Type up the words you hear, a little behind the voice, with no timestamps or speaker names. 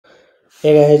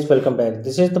Hey guys, welcome back.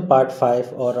 This is the part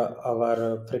 5 or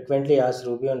our frequently asked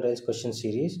Ruby on Rails question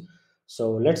series. So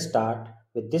let's start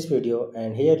with this video,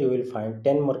 and here you will find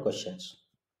 10 more questions.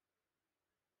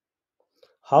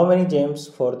 How many gems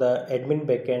for the admin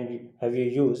backend have you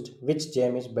used? Which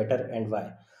gem is better and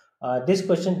why? This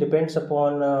question depends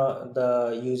upon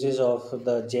the uses of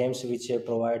the gems which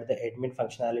provide the admin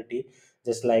functionality,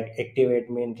 just like active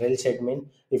admin, Rails admin.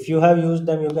 If you have used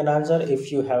them, you can answer.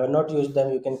 If you have not used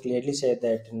them, you can clearly say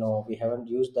that no, we haven't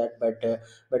used that. But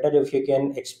better if you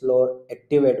can explore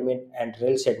active admin and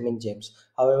Rails admin gems.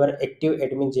 However, active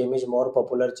admin gem is more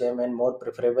popular gem and more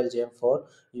preferable gem for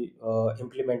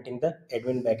implementing the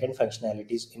admin backend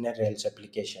functionalities in a Rails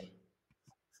application.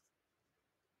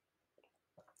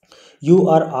 You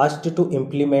are asked to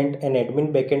implement an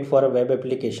admin backend for a web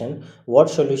application. What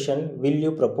solution will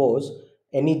you propose?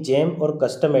 Any gem or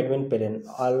custom admin parent?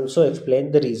 I'll also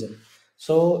explain the reason.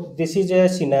 So this is a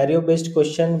scenario based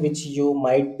question which you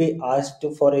might be asked.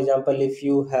 For example, if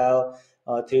you have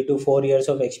 3 to 4 years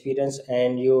of experience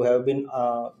and you have been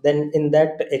then in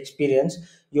that experience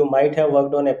you might have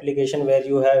worked on application where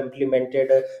you have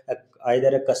implemented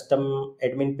either a custom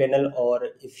admin panel, or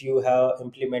if you have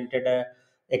implemented a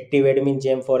active admin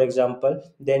gem for example,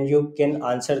 then you can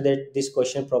answer that this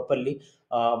question properly.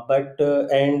 But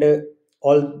and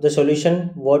All the solution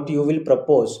what you will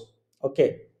propose. Okay,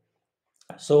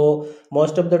 so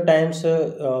most of the times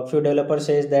few developer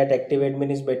says that active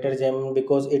admin is better gem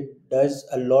because it does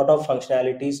a lot of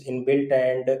functionalities inbuilt,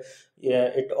 and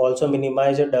it also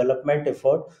minimizes development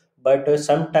effort. But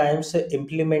sometimes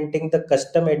implementing the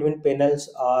custom admin panels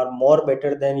are more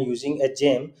better than using a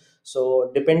gem. So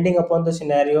depending upon the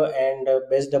scenario and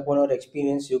based upon our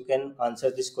experience, you can answer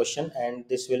this question, and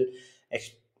this will ex-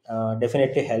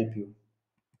 definitely help you.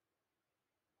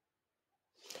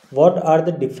 What are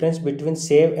the difference between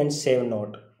save and save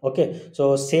not? Okay, so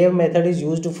save method is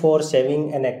used for saving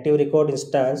an active record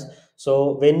instance. So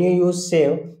when you use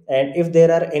save, and if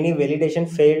there are any validation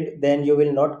failed, then you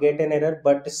will not get an error,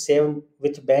 but save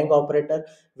with bang operator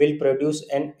will produce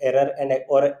an error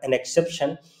or an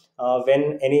exception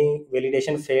when any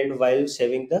validation failed while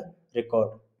saving the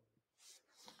record.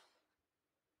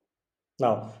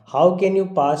 Now, how can you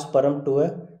pass param to a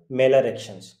mailer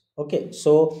actions? Okay,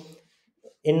 so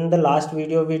in the last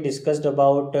video we discussed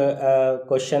about a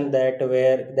question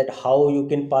that how you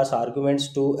can pass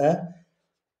arguments to a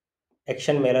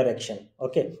action mailer action.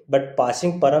 Okay, but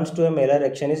passing params to a mailer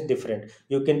action is different.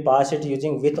 You can pass it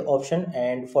using with option,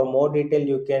 and for more detail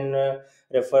you can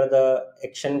refer the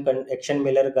action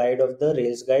mailer guide of the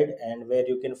Rails guide, and where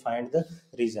you can find the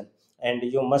reason. And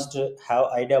you must have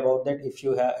idea about that if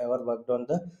you have ever worked on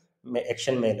the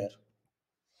action mailer.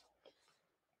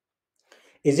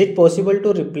 Is it possible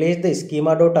to replace the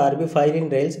schema.rb file in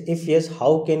Rails? If yes,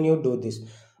 how can you do this?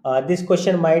 This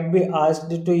question might be asked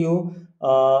to you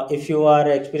if you are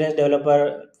an experienced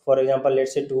developer, for example,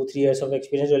 let's say 2 3 years of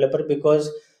experienced developer, because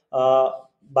uh,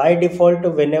 by default,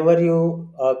 whenever you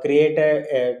create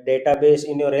a database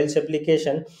in your Rails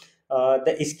application,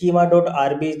 the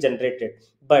schema.rb is generated.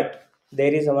 But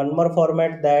there is one more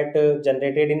format that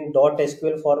generated in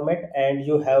 .sql format, and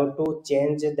you have to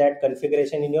change that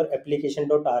configuration in your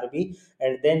application.rb,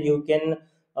 and then you can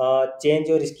change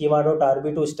your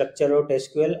schema.rb to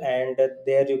structure.sql, and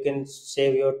there you can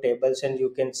save your tables and you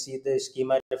can see the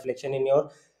schema reflection in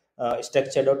your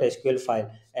structure.sql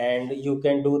file, and you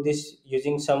can do this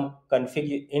using some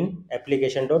config in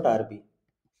application.rb.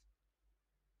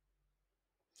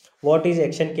 What is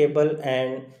ActionCable?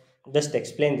 And just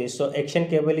explain this. So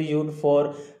ActionCable is used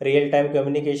for real-time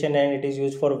communication, and it is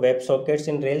used for web sockets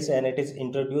in Rails, and it is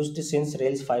introduced since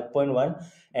Rails 5.1.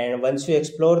 And once you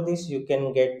explore this, you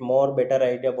can get more better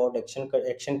idea about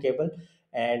ActionCable.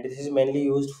 And this is mainly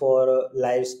used for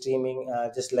live streaming,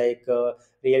 just like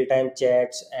real-time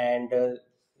chats and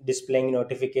displaying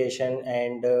notification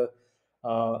and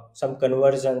some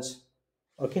conversions.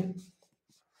 Okay.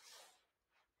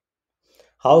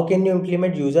 How can you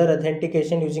implement user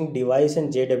authentication using device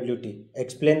and JWT?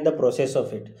 Explain the process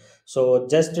of it. So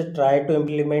just try to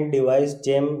implement device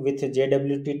gem with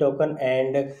JWT token,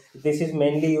 and this is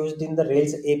mainly used in the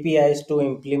Rails APIs to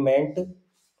implement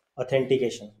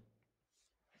authentication.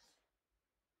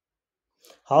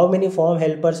 How many form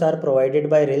helpers are provided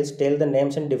by Rails? Tell the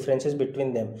names and differences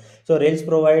between them. So Rails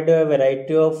provide a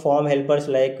variety of form helpers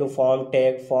like form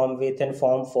tag, form with, and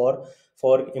form for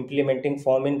implementing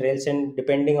form in Rails, and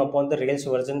depending upon the Rails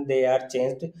version, they are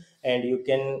changed. And you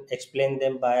can explain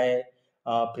them by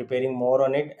preparing more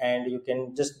on it, and you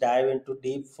can just dive into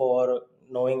deep for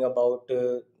knowing about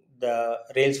the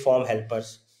Rails form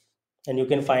helpers, and you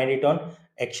can find it on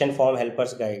Action Form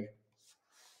Helpers Guide.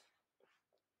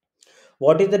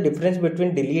 What is the difference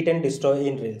between delete and destroy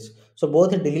in Rails? So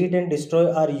both delete and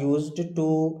destroy are used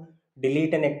to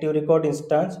delete an active record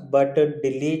instance, but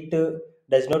delete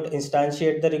does not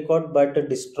instantiate the record, but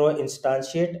destroy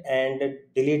instantiate, and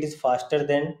delete is faster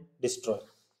than destroy.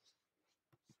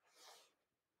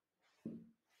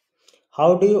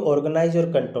 How do you organize your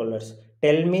controllers?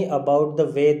 Tell me about the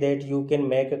way that you can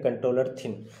make a controller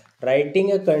thin.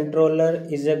 Writing a controller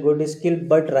is a good skill,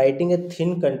 but writing a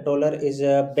thin controller is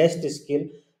a best skill,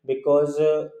 because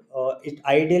it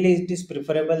ideally it is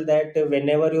preferable that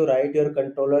whenever you write your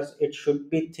controllers, it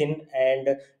should be thin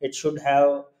and it should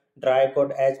have dry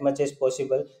code as much as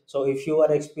possible. So if you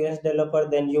are experienced developer,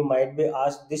 then you might be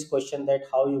asked this question, that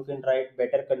how you can write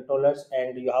better controllers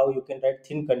and how you can write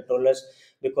thin controllers,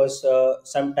 because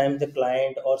sometimes the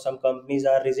client or some companies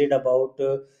are rigid about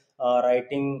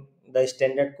writing the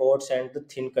standard codes and the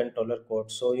thin controller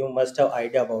code, so you must have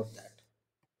idea about that.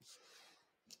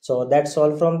 So that's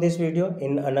all from this video.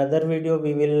 In another video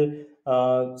we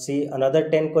will see another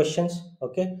 10 questions.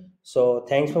 Okay, so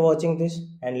thanks for watching this,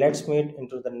 and let's meet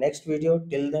into the next video.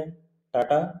 Till then,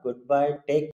 tata, goodbye,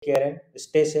 take care, and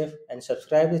stay safe, and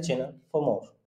subscribe the channel for more.